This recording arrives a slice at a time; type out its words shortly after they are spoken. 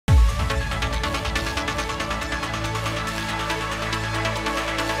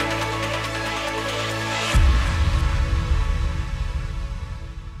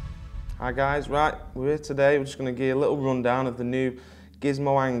Hi guys, right, we're here today. We're just going to give you a little rundown of the new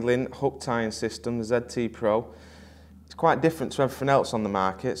Gizmo angling hook tying system, the ZT Pro. It's quite different to everything else on the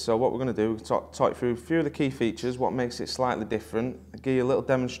market, so what we're going to do is talk you through a few of the key features, what makes it slightly different, give you a little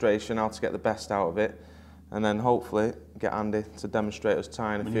demonstration how to get the best out of it, and then hopefully get Andy to demonstrate us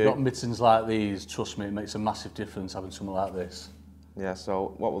tying a few. When you've got mittens like these, trust me, it makes a massive difference having something like this. Yeah,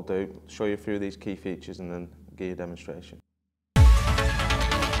 so what we'll do, show you a few of these key features and then give you a demonstration.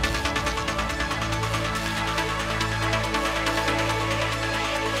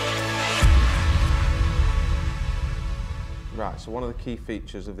 Right, so one of the key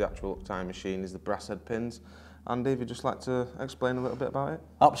features of the actual hook tying machine is the brass head pins. Andy, would you just like to explain a little bit about it?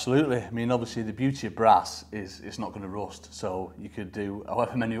 Absolutely. I mean, obviously the beauty of brass is it's not going to rust. So you could do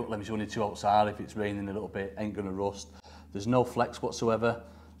however many hook lengths you wanted to outside. If it's raining a little bit, ain't going to rust. There's no flex whatsoever.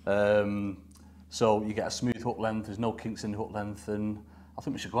 So you get a smooth hook length. There's no kinks in the hook length. And I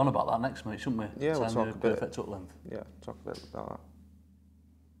think we should go on about that next, mate, shouldn't we? Yeah, we'll talk a bit. Perfect hook length. Yeah, talk a bit about that.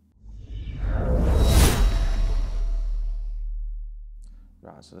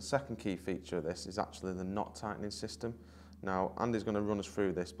 Right, so the second key feature of this is actually the knot tightening system. Now, Andy's going to run us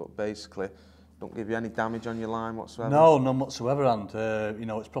through this, but basically, don't give you any damage on your line whatsoever. No, none whatsoever, and you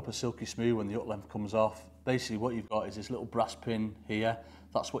know, it's proper silky smooth when the hook length comes off. Basically, what you've got is this little brass pin here.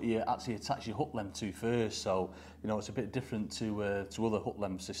 That's what you actually attach your hook length to first. So, you know, it's a bit different to other hook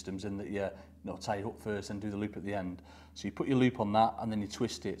length systems in that you tie your hook first and do the loop at the end. So you put your loop on that and then you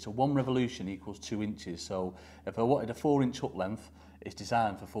twist it. So 1 revolution equals 2 inches. So if I wanted a 4-inch hook length, it's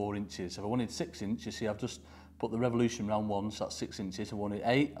designed for 4 inches. If I wanted 6 inches, you see, I've just put the revolution round once, that's 6 inches. If I wanted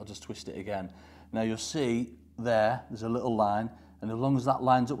 8, I'll just twist it again. Now you'll see there's a little line, and as long as that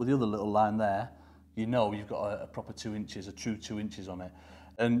lines up with the other little line there, you know you've got a proper 2 inches, a true 2 inches on it.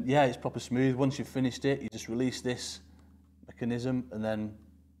 And yeah, it's proper smooth. Once you've finished it, you just release this mechanism and then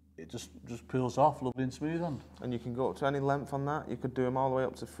it just peels off, lovely and smooth on. And you can go up to any length on that. You could do them all the way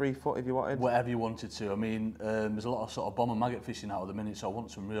up to 3 foot if you wanted. Whatever you wanted to. I mean, there's a lot of sort of bomb and maggot fishing out at the minute, so I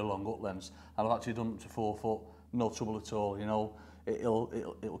want some real long hook lengths. And I've actually done up to 4 foot, no trouble at all. You know,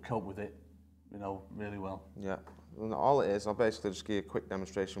 it'll cope with it, you know, really well. Yeah. And all it is, I'll basically just give you a quick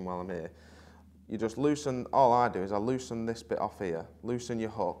demonstration while I'm here. You just loosen, all I do is I loosen this bit off here, loosen your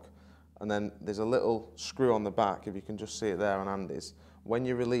hook, and then there's a little screw on the back, if you can just see it there on Andy's. When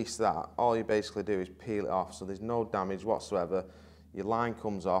you release that, all you basically do is peel it off, so there's no damage whatsoever. Your line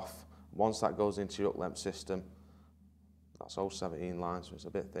comes off. Once that goes into your hook length system, that's 0.17 line, so it's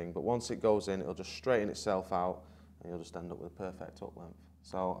a bit thin, but once it goes in, it'll just straighten itself out, and you'll just end up with a perfect hook length.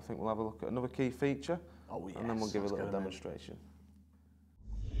 So I think we'll have a look at another key feature, and then we'll give a little demonstration.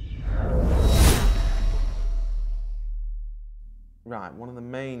 Right, one of the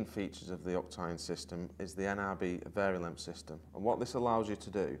main features of the hook tying system is the NRB vari-length system. And what this allows you to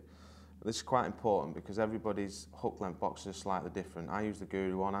do, this is quite important because everybody's hook length boxes are slightly different. I use the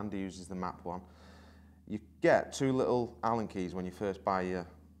Guru one, Andy uses the Map one. You get 2 little Allen keys when you first buy your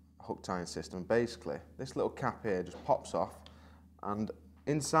hook tying system. Basically, this little cap here just pops off, and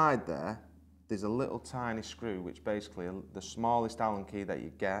inside there's a little tiny screw, which basically, the smallest Allen key that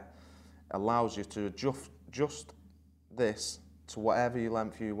you get, allows you to adjust this to whatever your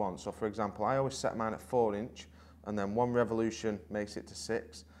length you want. So for example, I always set mine at 4 inch, and then 1 revolution makes it to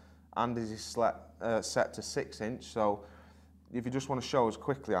 6. Andy's is set to 6 inch. So if you just want to show us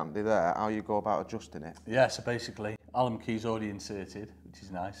quickly, Andy, there, how you go about adjusting it. Yeah, so basically, Allen key's already inserted, which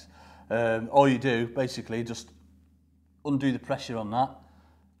is nice. All you do, basically, just undo the pressure on that,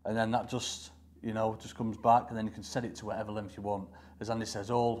 and then that just, you know, just comes back, and then you can set it to whatever length you want. As Andy says,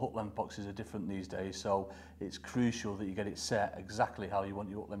 all hook length boxes are different these days, so it's crucial that you get it set exactly how you want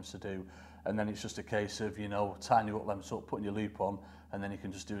your hook lengths to do. And then it's just a case of, you know, tying your hook lengths up, putting your loop on, and then you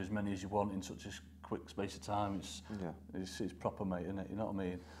can just do as many as you want in such a quick space of time. It's proper, mate, isn't it? You know what I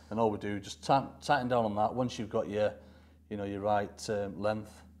mean? And all we do, just tighten down on that. Once you've got your, you know, your right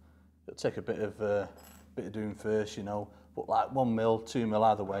length, it'll take a bit of doing first, you know, but like 1 mil, 2 mil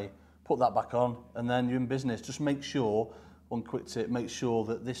either way. Put that back on, and then you're in business. Just make sure, one quick tip, make sure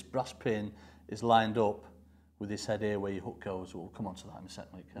that this brass pin is lined up with this head here where your hook goes. We'll come on to that in a sec,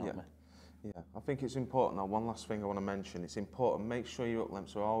 mate, can't we? Yeah, I think it's important now, one last thing I want to mention, it's important, make sure your hook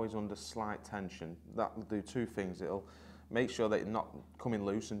lengths are always under slight tension. That will do 2 things. It'll make sure that you're not coming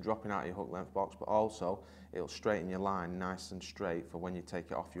loose and dropping out of your hook length box, but also it'll straighten your line nice and straight for when you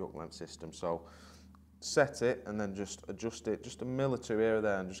take it off your hook length system. So set it and then just adjust it, just a mil or 2 here or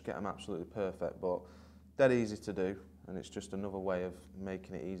there, and just get them absolutely perfect. But dead easy to do, and it's just another way of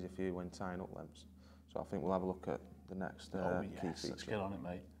making it easy for you when tying hook lengths. So I think we'll have a look at the next key feature. Let's get on it,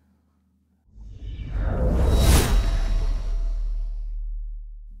 mate.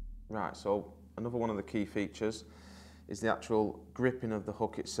 Right, so another one of the key features is the actual gripping of the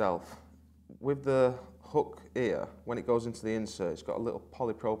hook itself. With the hook here, when it goes into the insert, it's got a little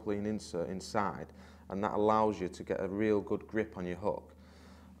polypropylene insert inside, and that allows you to get a real good grip on your hook.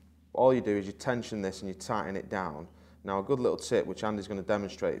 All you do is you tension this and you tighten it down. Now a good little tip, which Andy's going to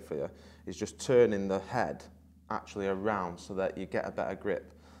demonstrate for you, is just turning the head actually around so that you get a better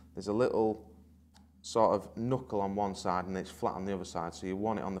grip. There's a little sort of knuckle on one side and it's flat on the other side, so you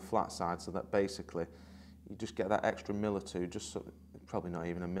want it on the flat side so that basically you just get that extra mil or two, just so, probably not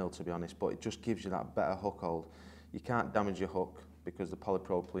even a mil to be honest, but it just gives you that better hook hold. You can't damage your hook because the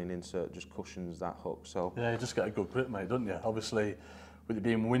polypropylene insert just cushions that hook. So yeah, you just get a good grip, mate, don't you? Obviously, with it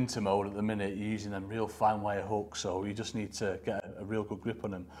being winter mode at the minute, you're using them real fine wire hooks, so you just need to get a real good grip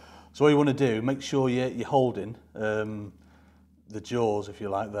on them. So what you want to do, make sure you're holding the jaws, if you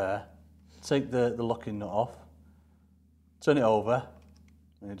like, there. Take the locking nut off, turn it over,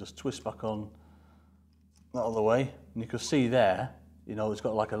 and you just twist back on that other way. And you can see there, you know, it's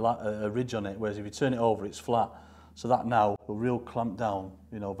got like a ridge on it, whereas if you turn it over, it's flat. So that now will real clamp down,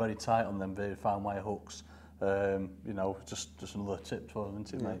 you know, very tight on them very fine wire hooks. You know, just another tip for them,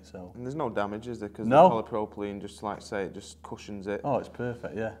 isn't it, mate? So. And there's no damage, is there? Because no. the polypropylene, just like say, it just cushions it. Oh, it's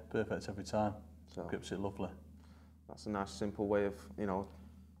perfect, yeah, perfect every time. So grips it lovely. That's a nice, simple way of, you know,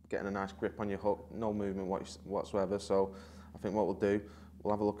 getting a nice grip on your hook, no movement whatsoever. So I think what we'll do,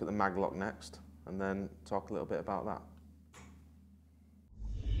 we'll have a look at the maglock next, and then talk a little bit about that.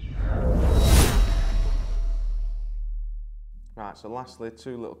 Right, so lastly,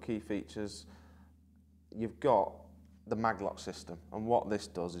 two little key features. You've got the maglock system, and what this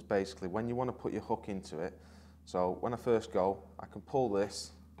does is basically when you want to put your hook into it, so when I first go, I can pull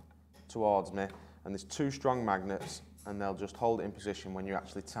this towards me, and there's two strong magnets, and they'll just hold it in position when you're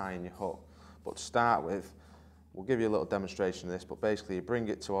actually tying your hook. But to start with, we'll give you a little demonstration of this, but basically you bring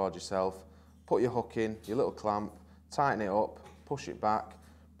it towards yourself, put your hook in, your little clamp, tighten it up, push it back,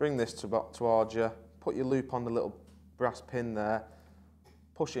 bring this towards you, put your loop on the little brass pin there,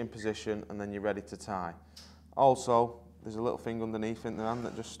 push it in position, and then you're ready to tie. Also, there's a little thing underneath in the hand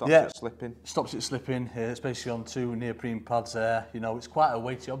that just stops it slipping. Stops it slipping. It's basically on two neoprene pads there. You know, it's quite a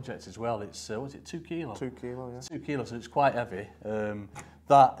weighty object as well. It's, was it 2 kilos? 2 kilo, yeah. 2 kilos, so it's quite heavy.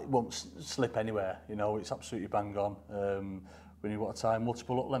 That won't slip anywhere. You know, it's absolutely bang on. When you want to tie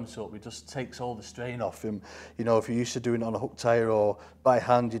multiple hook lengths up, it just takes all the strain off. You know, if you're used to doing it on a hook tire or by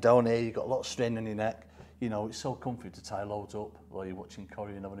hand, you're down here, you've got a lot of strain on your neck. You know, it's so comfy to tie loads up while you're watching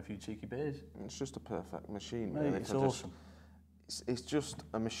Corrie and having a few cheeky beers. It's just a perfect machine, Mate, really. it's awesome. It's just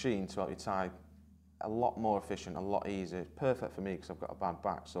a machine to help you tie a lot more efficient, a lot easier. It's perfect for me because I've got a bad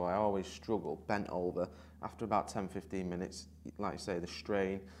back, so I always struggle bent over. After about 10-15 minutes, like you say, the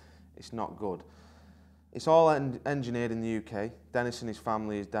strain, it's not good. It's all engineered in the UK. Dennis and his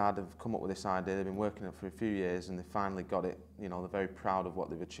family, his dad, have come up with this idea. They've been working on it for a few years and they finally got it. You know, they're very proud of what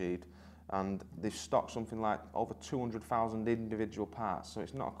they've achieved. And they've stocked something like over 200,000 individual parts. So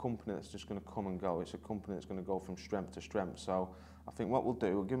it's not a company that's just going to come and go. It's a company that's going to go from strength to strength. So I think what we'll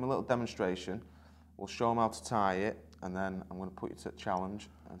do, we'll give them a little demonstration. We'll show them how to tie it, and then I'm going to put you to a challenge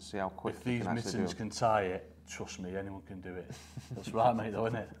and see how quick you can actually do it. If these mittens can tie it, trust me, anyone can do it. That's right, mate, though,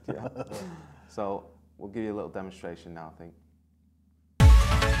 isn't it? Yeah. So we'll give you a little demonstration now, I think.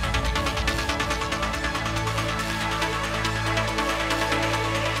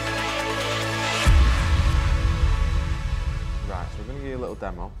 Right, so we're going to give you a little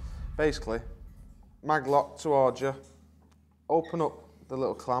demo. Basically, maglock towards you, open up the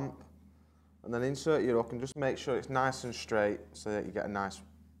little clamp, and then insert your hook and just make sure it's nice and straight so that you get a nice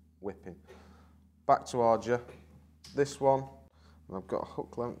whipping. Back towards you, this one, and I've got a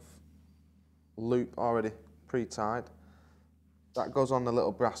hook length loop already pre-tied. That goes on the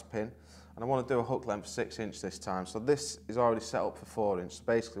little brass pin, and I want to do a hook length 6 inch this time. So this is already set up for 4 inch. So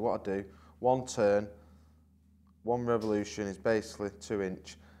basically what I do, one turn, one revolution is basically 2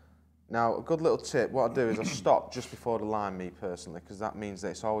 inch. Now, a good little tip, what I do is I stop just before the line, me personally, because that means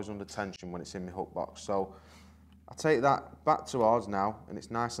that it's always under tension when it's in my hook box. So I take that back towards now, and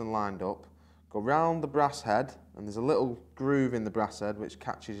it's nice and lined up. Go round the brass head, and there's a little groove in the brass head which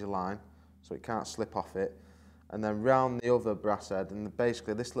catches your line, so it can't slip off it. And then round the other brass head, and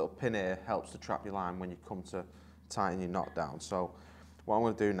basically this little pin here helps to trap your line when you come to tighten your knot down. So what I'm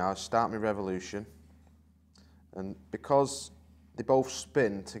going to do now is start my revolution, and because they both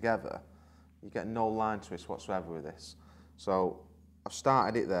spin together, you get no line twist whatsoever with this. So I've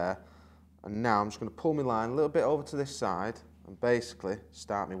started it there, and now I'm just going to pull my line a little bit over to this side and basically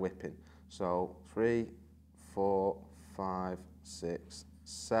start my whipping. So 3, 4, 5, 6,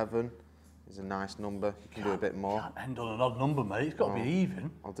 7 is a nice number. You can do a bit more. Can't end on an odd number, mate. It's got to be even.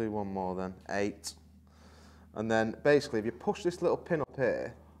 I'll do one more then, 8. And then basically, if you push this little pin up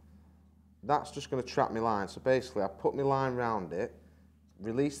here, that's just going to trap my line. So basically, I put my line round it,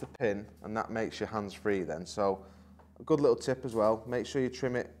 release the pin, and that makes your hands free then. So a good little tip as well, make sure you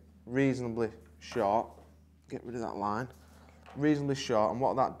trim it reasonably short. Get rid of that line. Reasonably short, and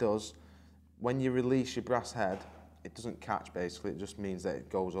what that does, when you release your brass head, it doesn't catch basically, it just means that it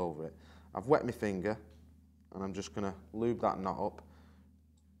goes over it. I've wet my finger, and I'm just going to lube that knot up,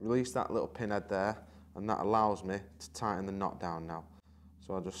 release that little pin head there, and that allows me to tighten the knot down now.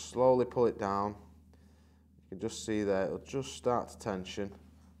 So I'll just slowly pull it down. You can just see there, it'll just start to tension,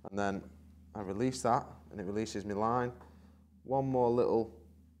 and then I release that, and it releases my line. One more little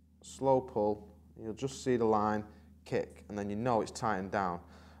slow pull, you'll just see the line kick, and then you know it's tightened down.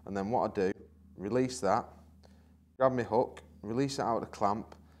 And then what I do, release that, grab my hook, release it out of the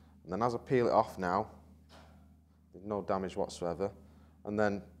clamp, and then as I peel it off now, there's no damage whatsoever, and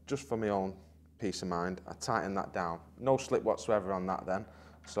then just for my own peace of mind, I tighten that down. No slip whatsoever on that then,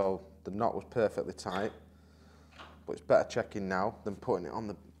 so the knot was perfectly tight, but it's better checking now than putting it on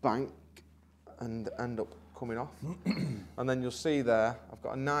the bank and end up coming off. And then you'll see there, I've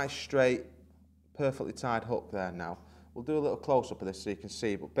got a nice straight, perfectly tied hook there now. We'll do a little close-up of this so you can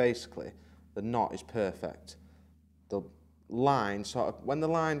see, but basically the knot is perfect. The line sort of, when the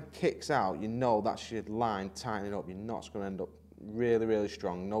line kicks out, you know that's your line tightening up. Your knot's going to end up really, really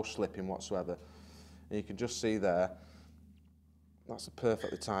strong, no slipping whatsoever. And you can just see there, that's a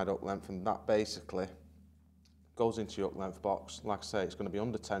perfectly tied hook length, and that basically goes into your hook length box. Like I say, it's going to be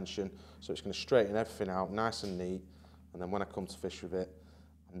under tension, so it's going to straighten everything out nice and neat. And then when I come to fish with it,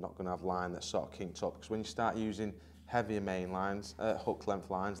 I'm not going to have line that's sort of kinked up, because when you start using heavier main lines, hook length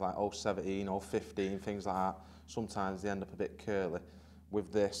lines like 017, 015, things like that, sometimes they end up a bit curly.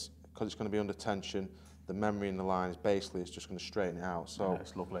 With this, because it's going to be under tension, the memory in the line is basically it's just going to straighten it out. So yeah,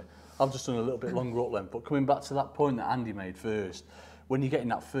 it's lovely. I've just done a little bit longer hook length, but coming back to that point that Andy made first, when you're getting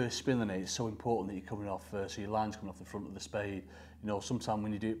that first spin on it, it's so important that you're coming off first, so your line's coming off the front of the spade. You know, sometimes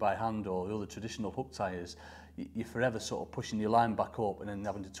when you do it by hand or the other traditional hook tyers, you're forever sort of pushing your line back up and then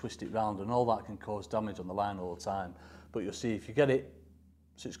having to twist it round, and all that can cause damage on the line all the time. But you'll see if you get it,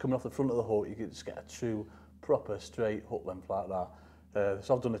 so it's coming off the front of the hook, you can just get a true, proper, straight hook length like that.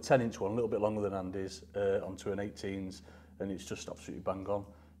 So I've done a 10-inch one, a little bit longer than Andy's, onto an 18s, and it's just absolutely bang on.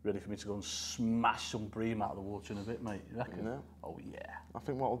 Ready for me to go and smash some bream out of the water in a bit, mate, you reckon? Yeah. Oh yeah. I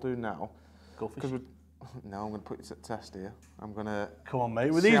think what I'll do now, Go fishing. no, I'm going to put you to the test here. I'm going to Come on,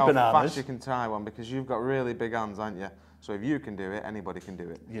 mate, with see these how bananas. fast you can tie one, because you've got really big hands, haven't you? So if you can do it, anybody can do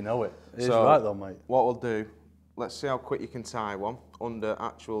it. You know it. It's So right though, mate. what we'll do, let's see how quick you can tie one under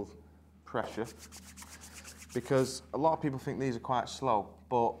actual pressure, because a lot of people think these are quite slow,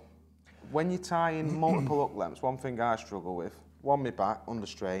 but when you're tying multiple hook lengths, one thing I struggle with, one my back, under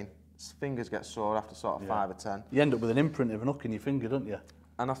strain, fingers get sore after sort of 5 or 10. You end up with an imprint of an hook in your finger, don't you?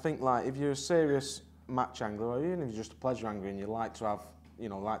 And I think, like, if you're a serious match angler, or even if you're just a pleasure angler and you like to have, you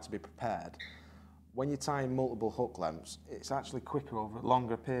know, like to be prepared, when you're tying multiple hook lengths, it's actually quicker over a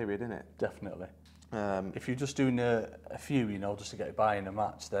longer period, isn't it? Definitely. If you're just doing a few, you know, just to get by in a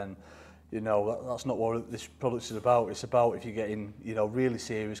match, then, you know, that's not what this product is about. It's about if you're getting, you know, really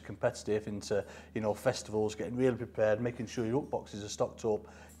serious, competitive into, you know, festivals, getting really prepared, making sure your hook boxes are stocked up.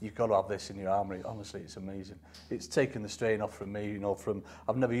 You've got to have this in your armoury. Honestly, it's amazing. It's taken the strain off from me, you know,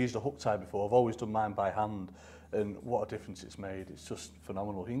 I've never used a hook tie before. I've always done mine by hand, and what a difference it's made. It's just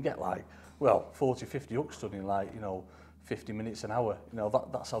phenomenal. You can get like, well, 40, 50 hooks done in like, you know, 50 minutes an hour. You know,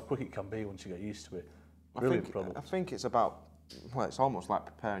 that's how quick it can be once you get used to it. Brilliant product. I think it's about, well, it's almost like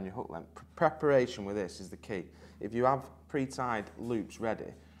preparing your hook length. Preparation with this is the key. If you have pre-tied loops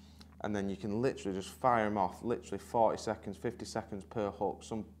ready, and then you can literally just fire them off, literally 40 seconds, 50 seconds per hook.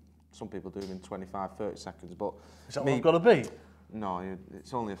 Some people do them in 25, 30 seconds, but... Is that what I've got to be? No,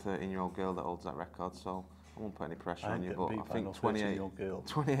 it's only a 13-year-old girl that holds that record, so I won't put any pressure on you, but I think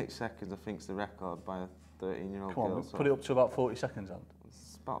 28 seconds, I think, is the record by a 13-year-old girl. Come on, so put it up to about 40 seconds, and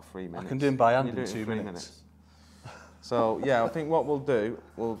it's about 3 minutes. I can do them by hand in 2 minutes. So, yeah, I think what we'll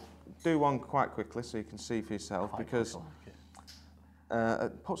do one quite quickly so you can see for yourself, because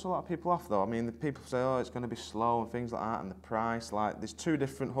it puts a lot of people off though. I mean, the people say, oh, it's going to be slow and things like that, and the price. Like, there's 2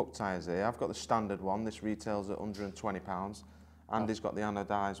 different hook ties here. I've got the standard one. This retails at £120. Andy's got the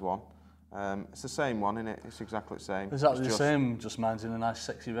anodised one. It's the same one, isn't it? It's exactly the same. Exactly the same, just mine's in a nice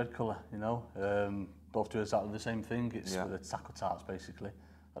sexy red colour, you know. Both do exactly the same thing. It's for the tackle tarts, basically.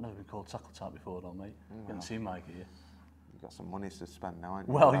 I've never been called tackle tart before, though, mate. You haven't seen Mike here. You've got some money to spend now, haven't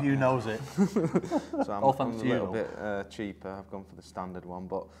you? Well, you knows it. So I'm, All thanks I'm to a you, little bit cheaper. I've gone for the standard one,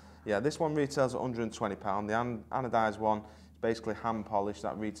 but yeah, this one retails at £120. The anodised one is basically hand polished.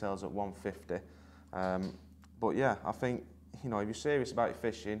 That retails at £150. But yeah, I think, you know, if you're serious about your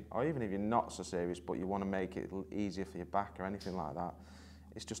fishing, or even if you're not so serious, but you want to make it easier for your back or anything like that,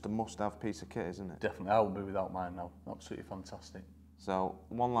 it's just a must-have piece of kit, isn't it? Definitely, I won't be without mine now. Absolutely fantastic. So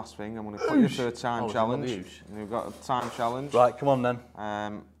one last thing, I'm going to put you through a time challenge. We've got a time challenge. Right, come on then.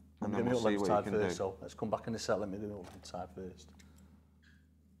 And then we'll see what you can do. So let's come back in a sec. Let me do the left side first.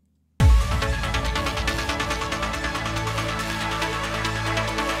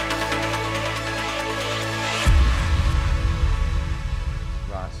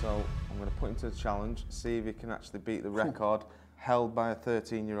 Right, so I'm going to put him to the challenge, see if he can actually beat the record held by a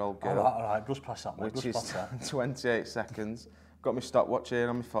 13-year-old girl. All right, just press that, mate. Which is 28 seconds. Got my stopwatch here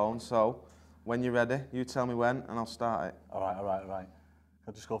on my phone, so when you're ready, you tell me when and I'll start it. All right.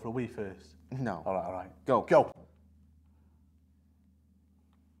 I'll just go for a wee first. No. All right. Go.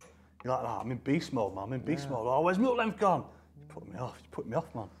 You like that? I'm in beast mode, man. I'm in beast mode. Oh, where's milk length gone? You put me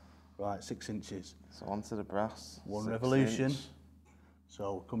off, man. Right, 6 inches. So onto the brass. One revolution.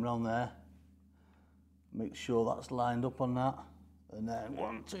 So come round there. Make sure that's lined up on that. And then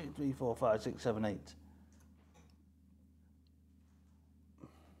 1, 2, 3, 4, 5, 6, 7, 8.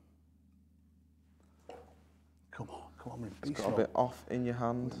 Come on, we're in beast mode. It's got a bit off in your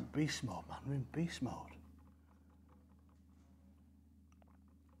hand. We're in beast mode, man. We're in beast mode.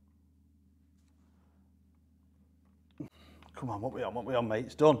 Come on, what we on, mate?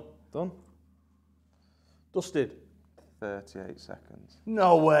 It's done. Done. Dusted. 38 seconds.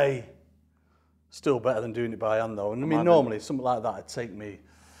 No way. Still better than doing it by hand, though. And I mean, normally something like that would take me,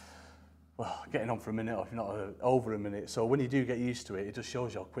 well, getting on for a minute, or if not over a minute. So when you do get used to it, it just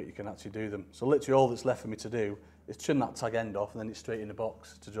shows you how quick you can actually do them. So literally all that's left for me to do is trim that tag end off, and then it's straight in the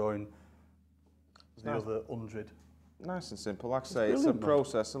box to join the other 100. Nice and simple. Like I say, it's a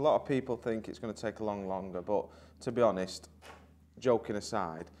process. A lot of people think it's going to take a lot longer, but to be honest, joking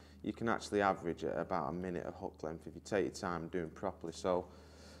aside, you can actually average at about a minute of hook length if you take your time doing it properly. So,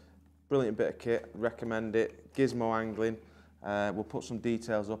 brilliant bit of kit, recommend it. Gizmo Angling, we'll put some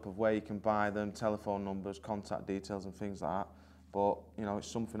details up of where you can buy them, telephone numbers, contact details and things like that. But, you know,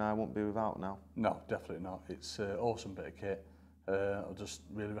 it's something I won't be without now. No, definitely not. It's an awesome bit of kit. I'll just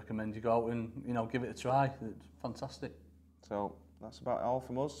really recommend you go out and, you know, give it a try. It's fantastic. So, that's about all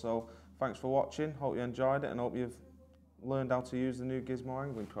from us. So, thanks for watching. Hope you enjoyed it and hope you've learned how to use the new Gizmo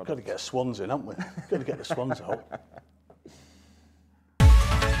Angling product. Got to get swans in, haven't we? Got to get the swans out.